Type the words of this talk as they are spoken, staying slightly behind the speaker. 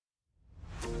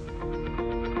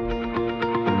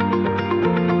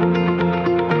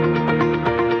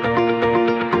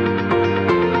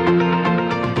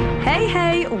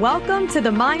to the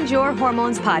Mind Your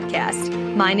Hormones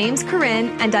podcast. My name's Corinne,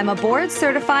 and I'm a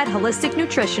board-certified holistic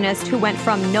nutritionist who went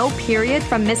from no period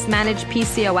from mismanaged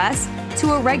PCOS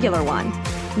to a regular one.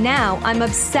 Now I'm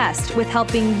obsessed with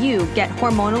helping you get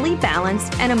hormonally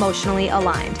balanced and emotionally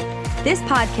aligned. This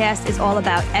podcast is all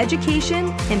about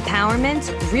education,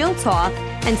 empowerment, real talk,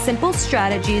 and simple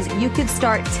strategies you could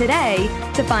start today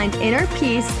to find inner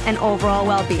peace and overall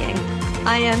well-being.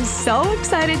 I am so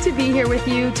excited to be here with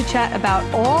you to chat about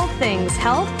all things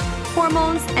health,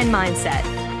 hormones, and mindset.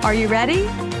 Are you ready?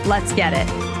 Let's get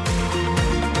it.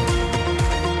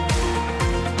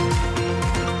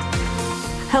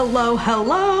 Hello.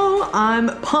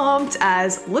 I'm pumped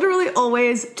as literally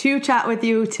always to chat with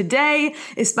you today,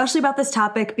 especially about this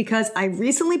topic because I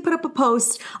recently put up a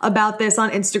post about this on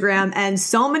Instagram and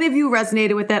so many of you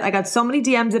resonated with it. I got so many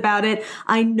DMs about it.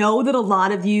 I know that a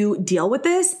lot of you deal with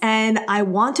this and I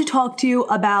want to talk to you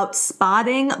about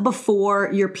spotting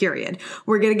before your period.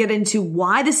 We're going to get into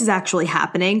why this is actually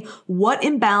happening, what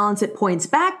imbalance it points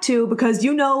back to, because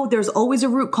you know there's always a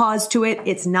root cause to it.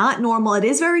 It's not normal. It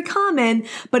is very common,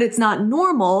 but it's not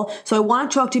normal. So I want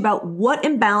to talk to you about what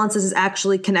imbalances is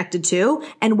actually connected to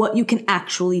and what you can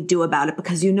actually do about it.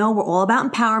 Because you know, we're all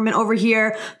about empowerment over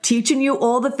here, teaching you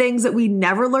all the things that we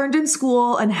never learned in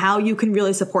school and how you can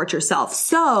really support yourself.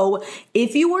 So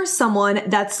if you are someone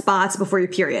that spots before your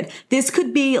period, this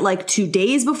could be like 2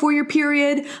 days before your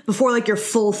period, before like your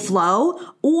full flow,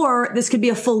 or this could be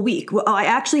a full week. I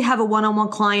actually have a one-on-one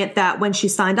client that when she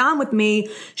signed on with me,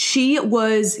 she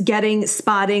was getting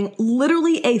spotting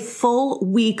literally a full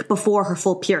week before her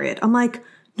full period. I'm like,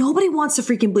 nobody wants to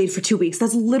freaking bleed for 2 weeks.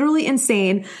 That's literally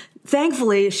insane.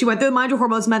 Thankfully, she went through the Mind Your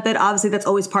Hormones method. Obviously, that's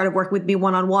always part of working with me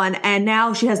one-on-one. And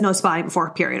now she has no spotting before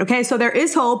her period. Okay. So there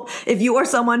is hope. If you are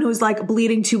someone who's like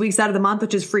bleeding 2 weeks out of the month,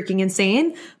 which is freaking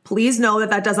insane, please know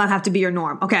that that does not have to be your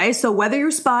norm. Okay. So whether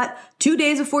you spot 2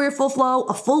 days before your full flow,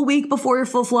 a full week before your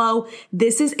full flow,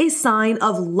 this is a sign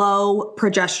of low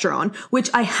progesterone, which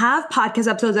I have podcast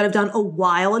episodes that I've done a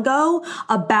while ago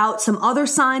about some other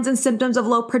signs and symptoms of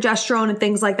low progesterone and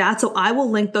things like that. So I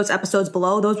will link those episodes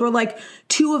below. Those were like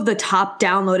two of the top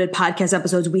downloaded podcast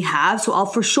episodes we have. So I'll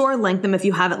for sure link them if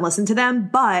you haven't listened to them.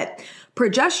 But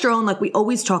progesterone, like we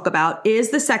always talk about,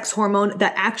 is the sex hormone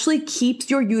that actually keeps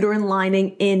your uterine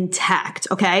lining intact,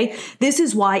 okay? This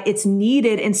is why it's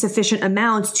needed in sufficient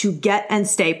amounts to get and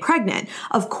stay pregnant.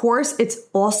 Of course, it's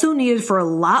also needed for a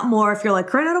lot more. If you're like,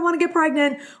 Corinne, I don't want to get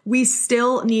pregnant, we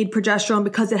still need progesterone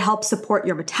because it helps support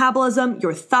your metabolism,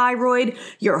 your thyroid,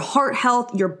 your heart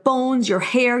health, your bones, your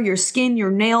hair, your skin,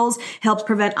 your nails. It helps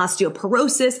prevent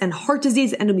osteoporosis and heart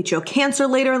disease, endometrial cancer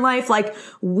later in life. Like,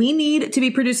 we need to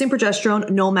be producing progesterone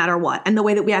no matter what. And the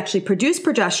way that we actually produce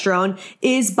progesterone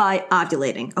is by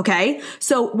ovulating. Okay.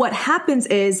 So what happens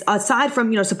is, aside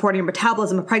from, supporting your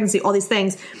metabolism of pregnancy, all these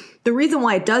things, the reason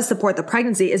why it does support the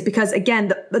pregnancy is because,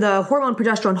 again, the hormone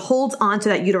progesterone holds onto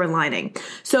that uterine lining.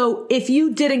 So if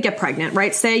you didn't get pregnant,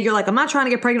 right? Say you're like, I'm not trying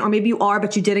to get pregnant, or maybe you are,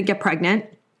 but you didn't get pregnant.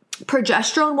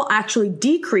 Progesterone will actually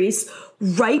decrease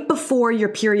right before your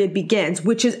period begins,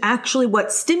 which is actually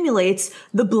what stimulates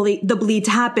the bleed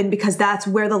to happen, because that's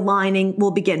where the lining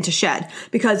will begin to shed.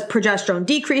 Because progesterone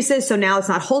decreases, so now it's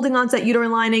not holding on to that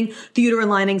uterine lining, the uterine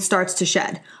lining starts to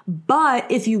shed. But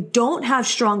if you don't have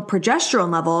strong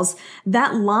progesterone levels,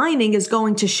 that lining is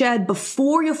going to shed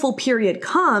before your full period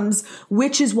comes,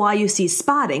 which is why you see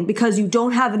spotting, because you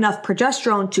don't have enough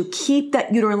progesterone to keep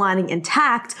that uterine lining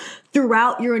intact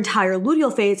throughout your entire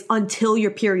luteal phase until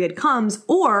your period comes,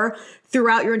 or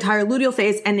throughout your entire luteal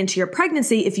phase and into your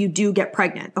pregnancy if you do get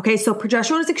pregnant. Okay, so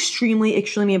progesterone is extremely,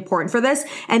 extremely important for this.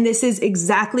 And this is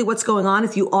exactly what's going on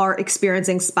if you are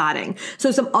experiencing spotting.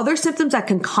 So some other symptoms that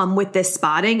can come with this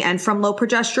spotting and from low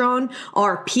progesterone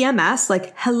are PMS,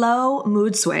 like hello,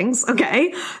 mood swings,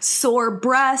 okay? Sore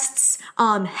breasts,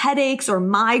 headaches or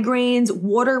migraines,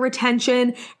 water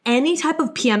retention, any type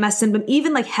of PMS symptom,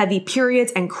 even like heavy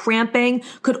periods and cramping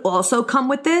could also come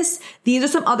with this. These are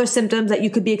some other symptoms that you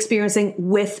could be experiencing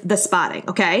with the spotting,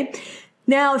 okay?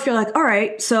 Now, if you're like, all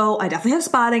right, so I definitely have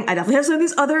spotting, I definitely have some of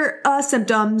these other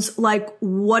symptoms, like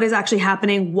what is actually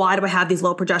happening? Why do I have these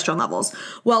low progesterone levels?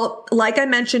 Well, like I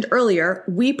mentioned earlier,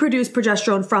 we produce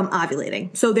progesterone from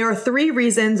ovulating. So there are 3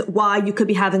 reasons why you could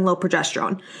be having low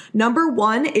progesterone. Number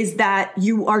 1 is that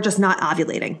you are just not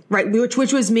ovulating, right?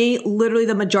 Which was me literally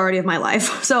the majority of my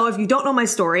life. So if you don't know my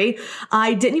story,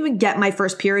 I didn't even get my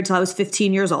first period till I was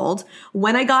 15 years old.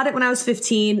 When I got it when I was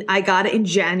 15, I got it in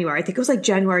January. I think it was like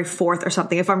January 4th or something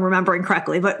something, if I'm remembering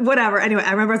correctly, but whatever. Anyway,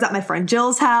 I remember I was at my friend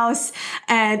Jill's house,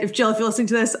 and if Jill, if you're listening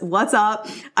to this, what's up?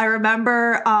 I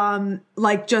remember, I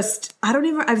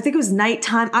think it was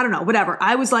nighttime. I don't know, whatever.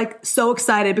 I was like so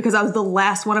excited because I was the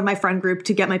last one of my friend group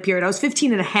to get my period. I was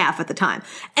 15 and a half at the time.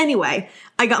 Anyway,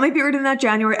 I got my period in that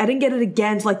January. I didn't get it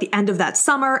again till like the end of that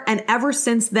summer. And ever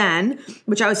since then,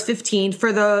 which I was 15,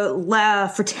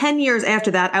 for 10 years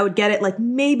after that, I would get it like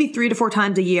maybe 3 to 4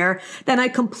 times a year. Then I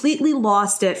completely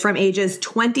lost it from ages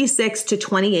 26 to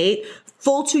 28.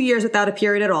 Full 2 years without a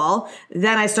period at all.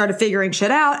 Then I started figuring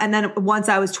shit out. And then once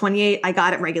I was 28, I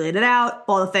got it regulated out,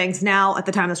 all the things. Now, at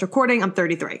the time of this recording, I'm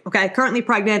 33. Okay. Currently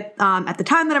pregnant. At the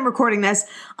time that I'm recording this,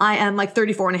 I am like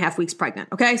 34 and a half weeks pregnant.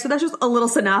 Okay. So that's just a little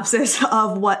synopsis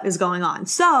of what is going on.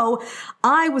 So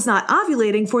I was not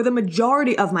ovulating for the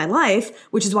majority of my life,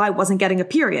 which is why I wasn't getting a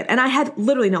period. And I had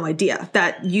literally no idea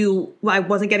that I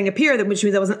wasn't getting a period, which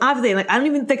means I wasn't ovulating. Like, I don't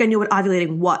even think I knew what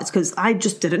ovulating was because I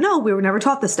just didn't know. We were never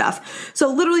taught this stuff. So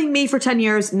literally me for 10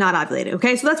 years, not ovulating.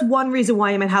 Okay. So that's one reason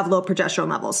why you might have low progesterone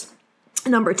levels.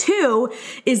 Number 2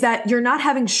 is that you're not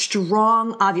having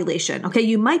strong ovulation. Okay.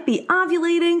 You might be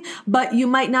ovulating, but you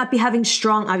might not be having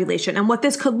strong ovulation. And what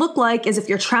this could look like is if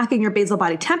you're tracking your basal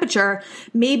body temperature,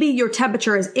 maybe your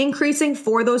temperature is increasing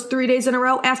for those 3 days in a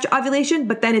row after ovulation,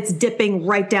 but then it's dipping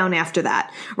right down after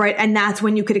that. Right. And that's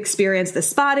when you could experience the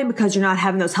spotting because you're not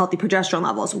having those healthy progesterone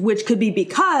levels, which could be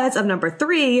because of number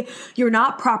 3, you're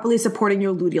not properly supporting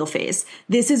your luteal phase.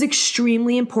 This is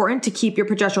extremely important to keep your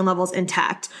progesterone levels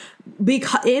intact.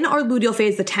 Because in our luteal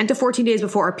phase, the 10 to 14 days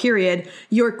before our period,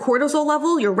 your cortisol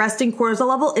level, your resting cortisol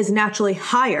level is naturally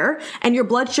higher and your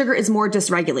blood sugar is more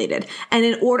dysregulated.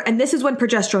 And this is when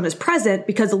progesterone is present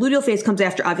because the luteal phase comes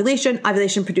after ovulation.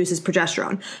 Ovulation produces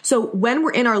progesterone. So when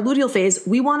we're in our luteal phase,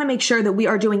 we want to make sure that we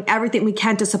are doing everything we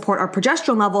can to support our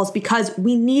progesterone levels because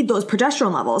we need those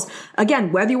progesterone levels.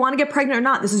 Again, whether you want to get pregnant or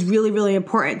not, this is really, really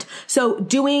important. So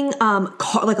doing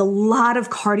like a lot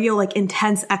of cardio, like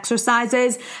intense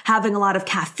exercises, having a lot of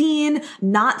caffeine,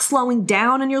 not slowing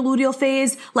down in your luteal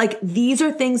phase. Like these are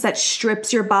things that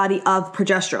strips your body of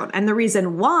progesterone. And the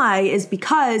reason why is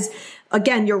because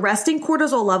again, your resting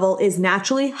cortisol level is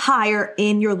naturally higher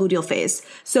in your luteal phase.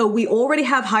 So we already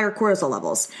have higher cortisol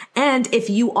levels. And if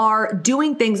you are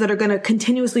doing things that are going to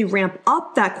continuously ramp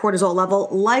up that cortisol level,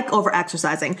 like over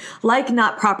exercising, like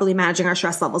not properly managing our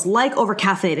stress levels, like over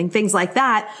caffeinating, things like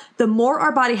that, the more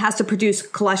our body has to produce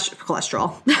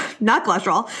cholesterol, not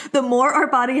cholesterol, the more our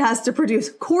body has to produce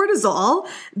cortisol,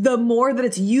 the more that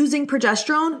it's using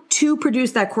progesterone to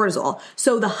produce that cortisol.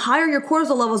 So the higher your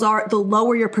cortisol levels are, the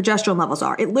lower your progesterone levels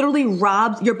are. It literally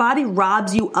your body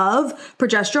robs you of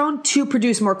progesterone to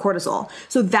produce more cortisol.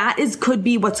 So that could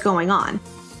be what's going on.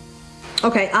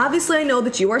 Okay, obviously I know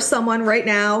that you are someone right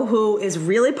now who is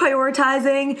really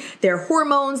prioritizing their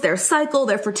hormones, their cycle,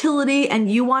 their fertility, and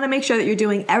you want to make sure that you're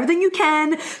doing everything you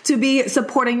can to be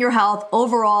supporting your health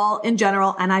overall in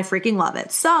general, and I freaking love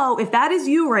it. So if that is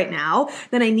you right now,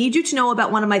 then I need you to know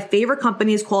about one of my favorite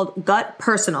companies called Gut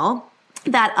Personal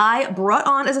that I brought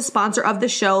on as a sponsor of the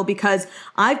show because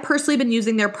I've personally been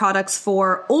using their products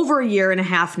for over a year and a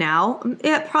half now.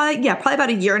 Probably about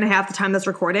a year and a half the time that's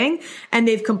recording. And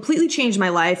they've completely changed my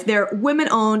life. They're women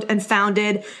owned and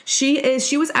founded. She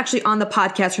was actually on the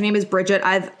podcast. Her name is Bridget.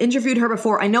 I've interviewed her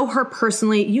before. I know her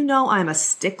personally. You know, I'm a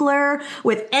stickler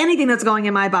with anything that's going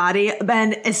in my body.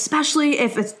 And especially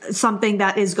if it's something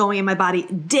that is going in my body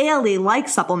daily, like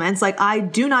supplements, like I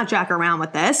do not jack around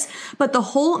with this, but the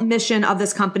whole mission of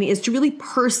this company is to really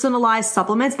personalize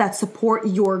supplements that support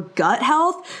your gut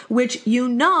health, which you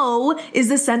know is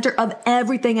the center of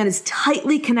everything and is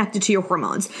tightly connected to your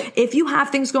hormones. If you have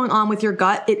things going on with your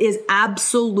gut, it is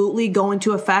absolutely going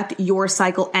to affect your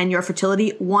cycle and your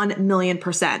fertility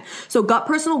 1,000,000%. So Gut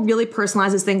Personal really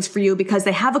personalizes things for you because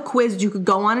they have a quiz you could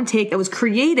go on and take that was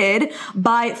created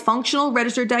by functional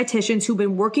registered dietitians who've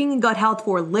been working in gut health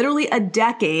for literally a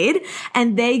decade.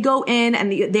 And they go in and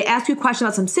they ask you a question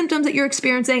about some symptoms that you're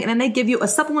experiencing, and then they give you a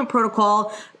supplement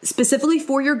protocol specifically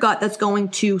for your gut that's going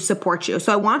to support you.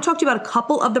 So I want to talk to you about a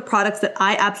couple of the products that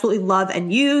I absolutely love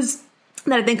and use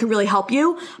that I think could really help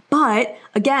you. But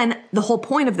again, the whole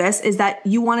point of this is that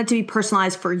you want it to be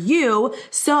personalized for you.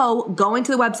 So going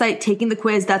to the website, taking the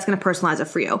quiz, that's going to personalize it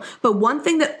for you. But one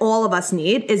thing that all of us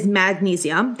need is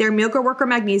magnesium. Their Miracle Worker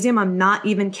Magnesium. I'm not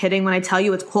even kidding when I tell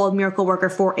you it's called Miracle Worker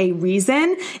for a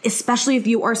reason, especially if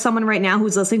you are someone right now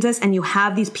who's listening to this and you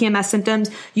have these PMS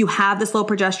symptoms, you have this low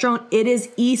progesterone. It is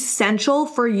essential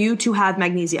for you to have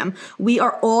magnesium. We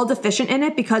are all deficient in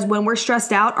it because when we're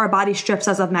stressed out, our body strips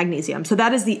us of magnesium. So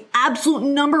that is the absolute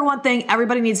number one thing everybody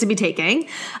everybody needs to be taking.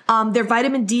 Their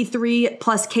vitamin D3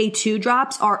 plus K2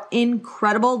 drops are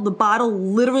incredible. The bottle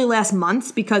literally lasts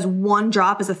months because one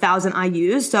drop is 1,000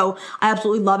 IUs. So I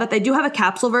absolutely love it. They do have a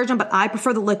capsule version, but I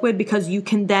prefer the liquid because you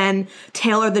can then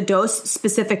tailor the dose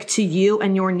specific to you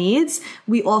and your needs.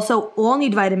 We also all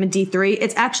need vitamin D3.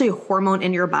 It's actually a hormone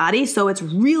in your body. So it's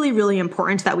really, really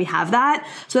important that we have that.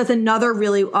 So that's another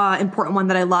really important one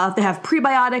that I love. They have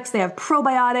prebiotics. They have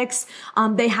probiotics.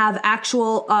 They have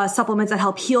actual supplements that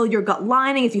help heal your gut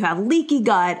lining if you have leaky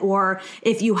gut or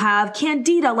if you have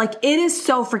candida. Like, it is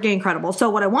so freaking incredible. So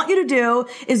what I want you to do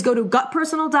is go to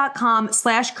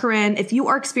gutpersonal.com/Corinne. If you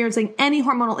are experiencing any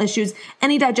hormonal issues,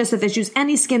 any digestive issues,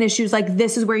 any skin issues, like,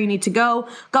 this is where you need to go.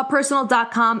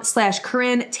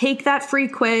 gutpersonal.com/Corinne. Take that free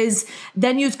quiz,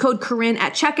 then use code Corinne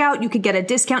at checkout. You could get a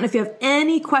discount. If you have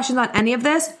any questions on any of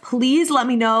this, please let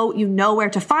me know. You know where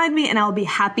to find me, and I'll be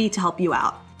happy to help you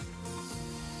out.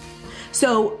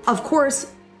 So, of course,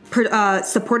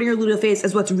 supporting your luteal phase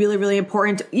is what's really, really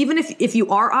important. Even if you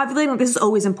are ovulating, this is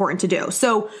always important to do.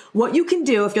 So what you can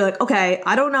do if you're like, okay,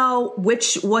 I don't know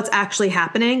what's actually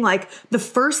happening. Like, the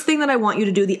first thing that I want you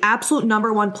to do, the absolute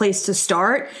number one place to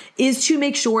start, is to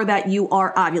make sure that you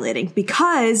are ovulating,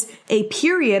 because a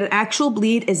period, an actual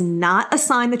bleed, is not a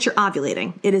sign that you're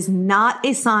ovulating. It is not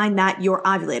a sign that you're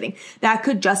ovulating. That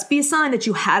could just be a sign that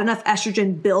you had enough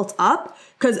estrogen built up,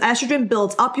 because estrogen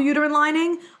builds up your uterine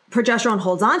lining. Progesterone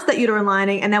holds on to that uterine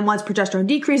lining, and then once progesterone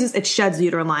decreases, it sheds the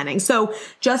uterine lining. So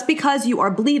just because you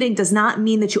are bleeding does not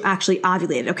mean that you actually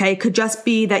ovulated, okay? It could just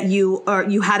be that you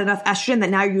had enough estrogen that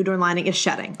now your uterine lining is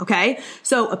shedding, okay?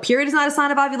 So a period is not a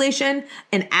sign of ovulation.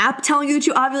 An app telling you that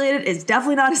you ovulated is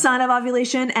definitely not a sign of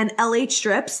ovulation, and LH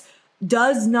strips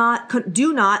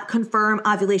do not confirm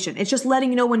ovulation. It's just letting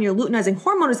you know when your luteinizing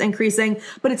hormone is increasing,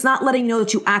 but it's not letting you know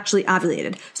that you actually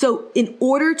ovulated. So in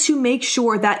order to make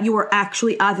sure that you are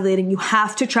actually ovulating, you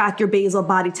have to track your basal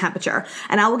body temperature.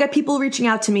 And I will get people reaching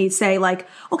out to me say like,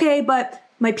 okay, but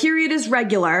my period is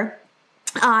regular.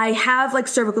 I have like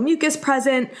cervical mucus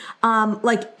present.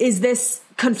 Like, is this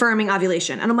confirming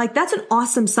ovulation? And I'm like, that's an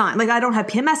awesome sign. Like, I don't have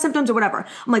PMS symptoms or whatever.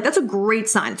 I'm like, that's a great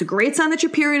sign. It's a great sign that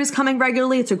your period is coming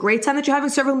regularly. It's a great sign that you're having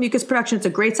cervical mucus production. It's a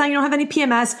great sign you don't have any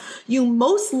PMS. You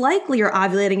most likely are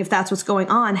ovulating if that's what's going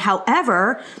on.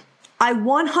 However, I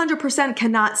 100%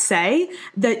 cannot say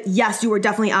that, yes, you are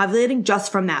definitely ovulating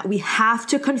just from that. We have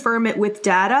to confirm it with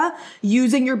data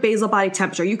using your basal body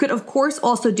temperature. You could, of course,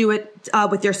 also do it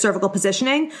with your cervical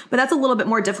positioning, but that's a little bit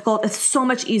more difficult. It's so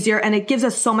much easier, and it gives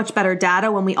us so much better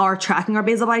data when we are tracking our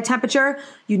basal body temperature.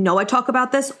 You know, I talk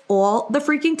about this all the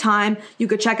freaking time. You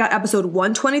could check out episode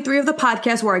 123 of the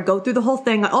podcast where I go through the whole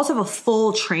thing. I also have a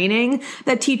full training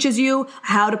that teaches you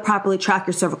how to properly track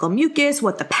your cervical mucus,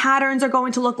 what the patterns are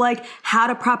going to look like, how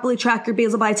to properly track your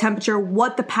basal body temperature,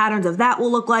 what the patterns of that will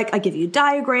look like. I give you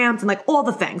diagrams and like all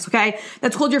the things, okay?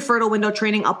 That's called your fertile window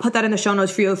training. I'll put that in the show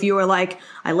notes for you if you are like,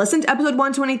 I listened to episode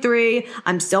 123,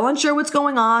 I'm still unsure what's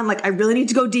going on, like I really need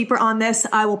to go deeper on this.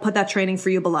 I will put that training for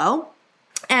you below.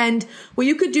 And what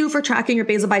you could do for tracking your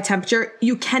basal body temperature,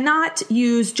 you cannot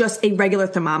use just a regular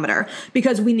thermometer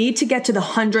because we need to get to the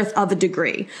 100th of a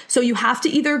degree. So you have to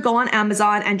either go on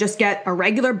Amazon and just get a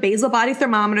regular basal body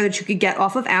thermometer that you could get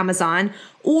off of Amazon,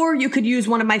 or you could use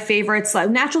one of my favorites.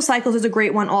 Natural Cycles is a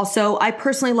great one also. I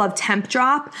personally love Temp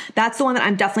Drop. That's the one that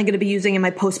I'm definitely going to be using in my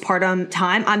postpartum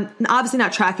time. I'm obviously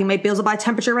not tracking my basal body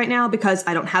temperature right now because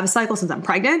I don't have a cycle since I'm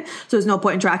pregnant. So there's no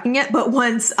point in tracking it. But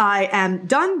once I am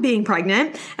done being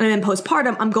pregnant and I'm in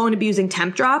postpartum, I'm going to be using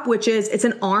Temp Drop, it's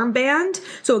an armband.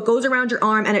 So it goes around your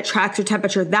arm and it tracks your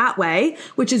temperature that way,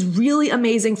 which is really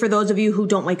amazing for those of you who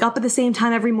don't wake up at the same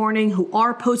time every morning, who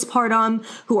are postpartum,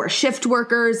 who are shift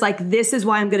workers. Like, this is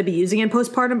why I'm going to be using it in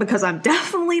postpartum, because I'm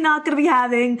definitely not going to be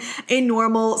having a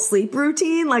normal sleep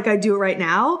routine like I do right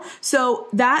now. So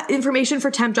that information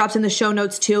for Temp Drops in the show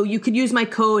notes too. You could use my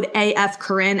code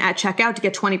AFCorinne at checkout to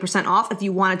get 20% off if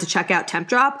you wanted to check out Temp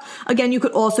Drop. Again, you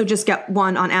could also just get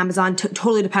one on Amazon.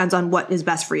 Totally depends on what is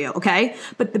best for you. Okay.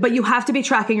 But you have to be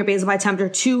tracking your basal body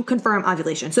temperature to confirm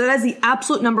ovulation. So that is the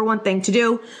absolute number one thing to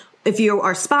do. If you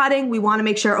are spotting, we want to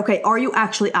make sure, okay, are you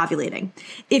actually ovulating?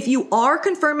 If you are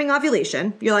confirming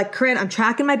ovulation, you're like, Corinne, I'm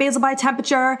tracking my basal body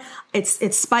temperature.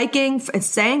 It's spiking. It's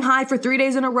staying high for 3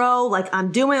 days in a row. Like,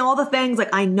 I'm doing all the things. Like,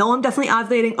 I know I'm definitely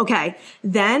ovulating. Okay.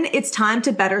 Then it's time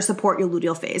to better support your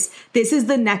luteal phase. This is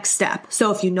the next step. So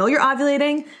if you know you're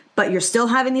ovulating, but you're still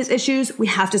having these issues, we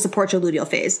have to support your luteal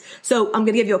phase. So I'm going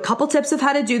to give you a couple tips of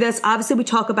how to do this. Obviously, we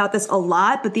talk about this a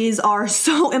lot, but these are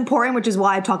so important, which is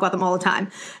why I talk about them all the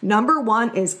time. Number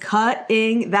one is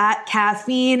cutting that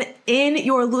caffeine in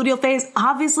your luteal phase.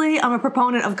 Obviously, I'm a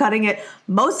proponent of cutting it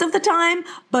most of the time,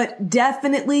 but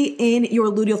definitely in your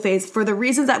luteal phase for the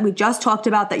reasons that we just talked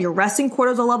about, that your resting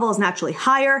cortisol level is naturally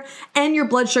higher and your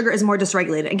blood sugar is more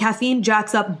dysregulated. And caffeine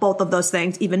jacks up both of those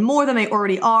things even more than they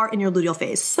already are in your luteal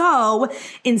phase. So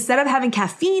instead of having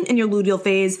caffeine in your luteal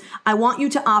phase, I want you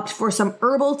to opt for some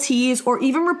herbal teas or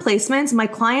even replacements. My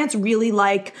clients really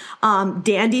like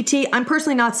dandy tea. I'm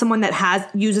personally not someone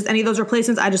that uses any of those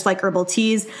replacements. I just like herbal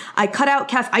teas. I cut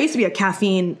out I used to be a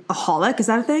caffeine-aholic. Is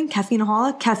that a thing?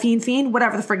 Caffeine-aholic? Caffeine fiend?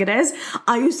 Whatever the frick it is.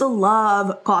 I used to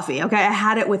love coffee. Okay. I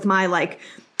had it with my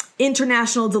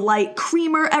International Delight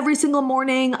creamer every single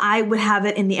morning. I would have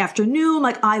it in the afternoon.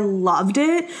 I loved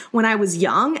it when I was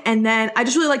young. And then I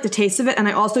just really liked the taste of it. And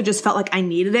I also just felt like I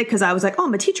needed it because I was like, oh,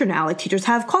 I'm a teacher now. Teachers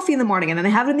have coffee in the morning and then they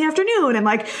have it in the afternoon. And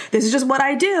this is just what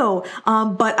I do.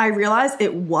 But I realized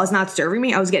it was not serving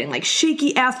me. I was getting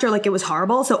shaky after, it was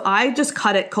horrible. So I just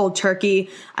cut it cold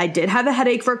turkey. I did have a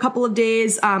headache for a couple of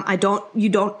days. You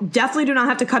definitely do not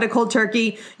have to cut it cold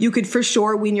turkey. You could for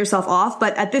sure wean yourself off.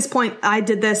 But at this point, I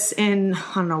did this in,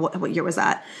 I don't know, what year was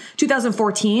that?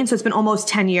 2014. So it's been almost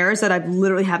 10 years that I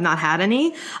literally have not had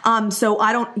any. So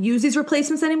I don't use these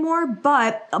replacements anymore,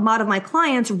 but a lot of my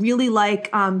clients really like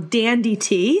dandy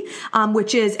tea,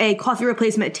 which is a coffee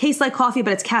replacement. It tastes like coffee,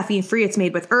 but it's caffeine free. It's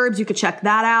made with herbs. You could check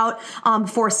that out.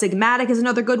 Four Sigmatic is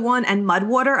another good one, and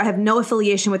Mudwater. I have no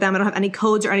affiliation with them. I don't have any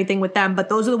codes or anything with them, but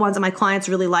those are the ones that my clients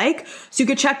really like. So you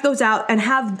could check those out and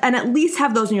at least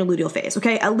have those in your luteal phase.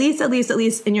 Okay. At least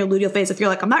in your luteal phase. If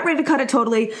you're I'm not ready to cut it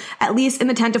totally, at least in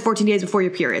the 10 to 14 days before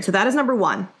your period. So that is number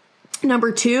one.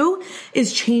 Number two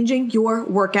is changing your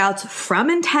workouts from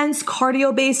intense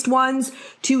cardio-based ones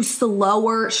to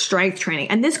slower strength training.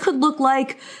 And this could look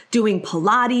like doing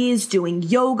Pilates, doing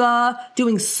yoga,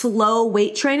 doing slow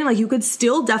weight training. You could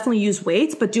still definitely use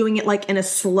weights, but doing it in a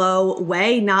slow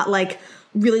way, not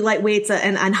really light weights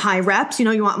and high reps. You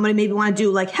maybe want to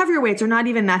do heavier weights or not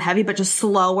even that heavy, but just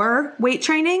slower weight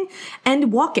training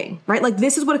and walking, right?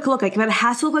 This is what it could look like. But it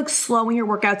has to look like slowing your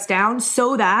workouts down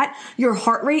so that your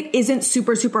heart rate isn't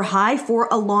super, super high for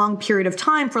a long period of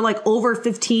time for over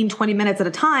 15, 20 minutes at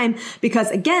a time.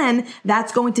 Because again,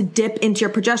 that's going to dip into your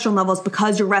progesterone levels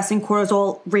because your resting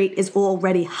cortisol rate is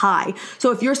already high.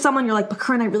 So if you're someone, you're but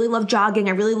Corinne, I really love jogging.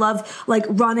 I really love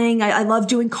running. I love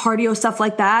doing cardio, stuff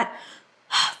like that.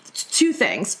 Two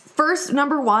things. First,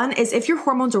 number one is if your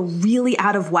hormones are really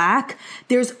out of whack,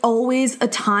 there's always a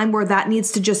time where that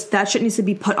shit needs to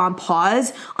be put on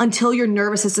pause until your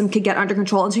nervous system can get under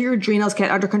control, until your adrenals get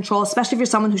under control, especially if you're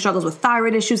someone who struggles with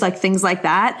thyroid issues, things like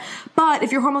that. But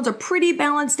if your hormones are pretty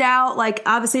balanced out,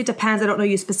 obviously it depends. I don't know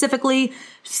you specifically.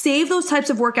 Save those types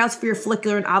of workouts for your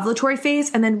follicular and ovulatory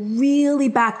phase and then really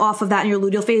back off of that in your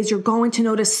luteal phase. You're going to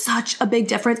notice such a big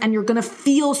difference and you're going to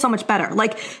feel so much better.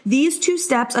 These two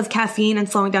steps of caffeine and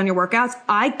slowing down your workouts,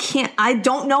 I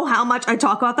don't know how much I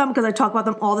talk about them because I talk about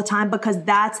them all the time because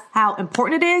that's how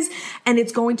important it is. And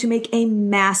it's going to make a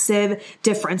massive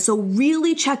difference. So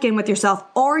really check in with yourself.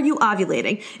 Are you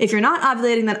ovulating? If you're not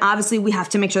ovulating, then obviously we have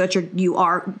to make sure that you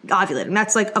are ovulating.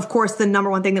 That's of course, the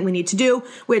number one thing that we need to do,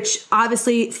 which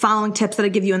obviously following tips that I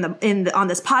give you on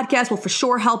this podcast will for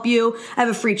sure help you. I have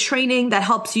a free training that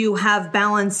helps you have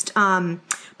balanced,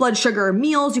 blood sugar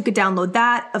meals. You could download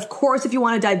that. Of course, if you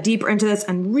want to dive deeper into this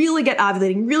and really get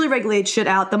ovulating, really regulate shit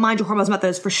out, the Mind Your Hormones method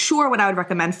is for sure what I would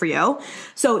recommend for you.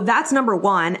 So that's number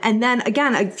one. And then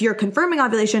again, if you're confirming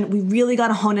ovulation, we really got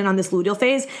to hone in on this luteal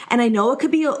phase. And I know it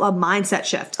could be a mindset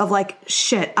shift of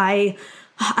shit,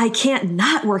 I can't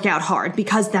not work out hard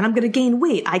because then I'm going to gain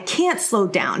weight. I can't slow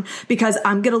down because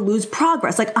I'm going to lose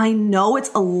progress. I know it's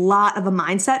a lot of a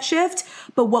mindset shift,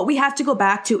 but what we have to go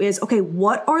back to is, okay,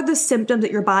 what are the symptoms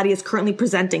that your body is currently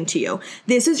presenting to you?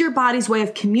 This is your body's way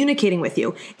of communicating with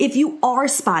you. If you are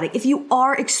spotting, if you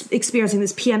are experiencing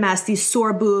this PMS, these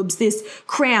sore boobs, these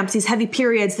cramps, these heavy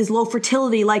periods, this low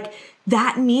fertility,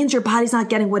 that means your body's not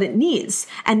getting what it needs.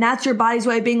 And that's your body's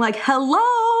way of being hello,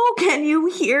 can you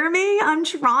hear me? I'm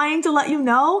trying to let you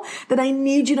know that I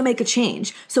need you to make a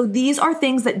change. So these are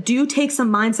things that do take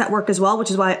some mindset work as well,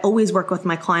 which is why I always work with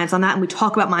my clients on that. And we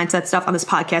talk about mindset stuff on this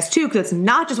podcast too, because it's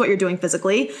not just what you're doing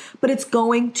physically, but it's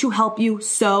going to help you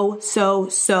so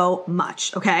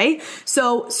much. Okay.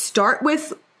 So start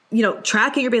with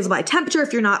tracking your basal body temperature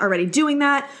if you're not already doing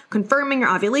that, confirming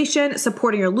your ovulation,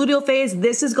 supporting your luteal phase.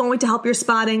 This is going to help your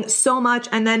spotting so much.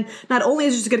 And then not only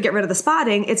is it just going to get rid of the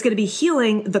spotting, it's going to be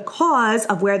healing the cause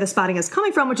of where the spotting is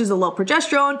coming from, which is the low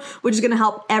progesterone, which is going to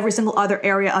help every single other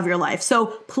area of your life. So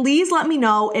please let me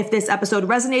know if this episode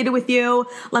resonated with you.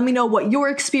 Let me know what you're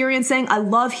experiencing. I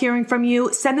love hearing from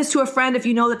you. Send this to a friend if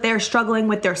you know that they're struggling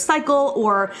with their cycle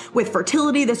or with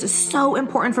fertility. This is so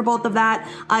important for both of that.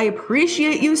 I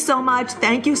appreciate you so much.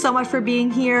 Thank you so much for being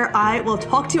here. I will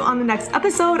talk to you on the next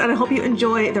episode, and I hope you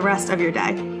enjoy the rest of your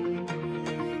day.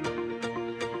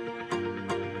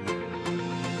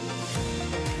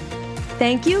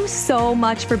 Thank you so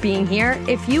much for being here.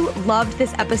 If you loved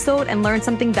this episode and learned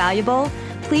something valuable,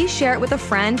 please share it with a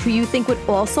friend who you think would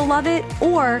also love it,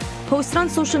 or post it on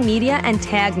social media and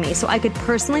tag me so I could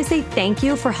personally say thank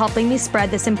you for helping me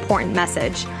spread this important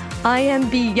message. I am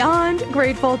beyond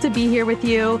grateful to be here with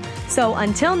you. So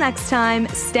until next time,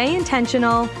 stay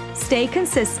intentional, stay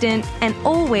consistent, and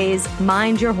always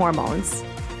mind your hormones.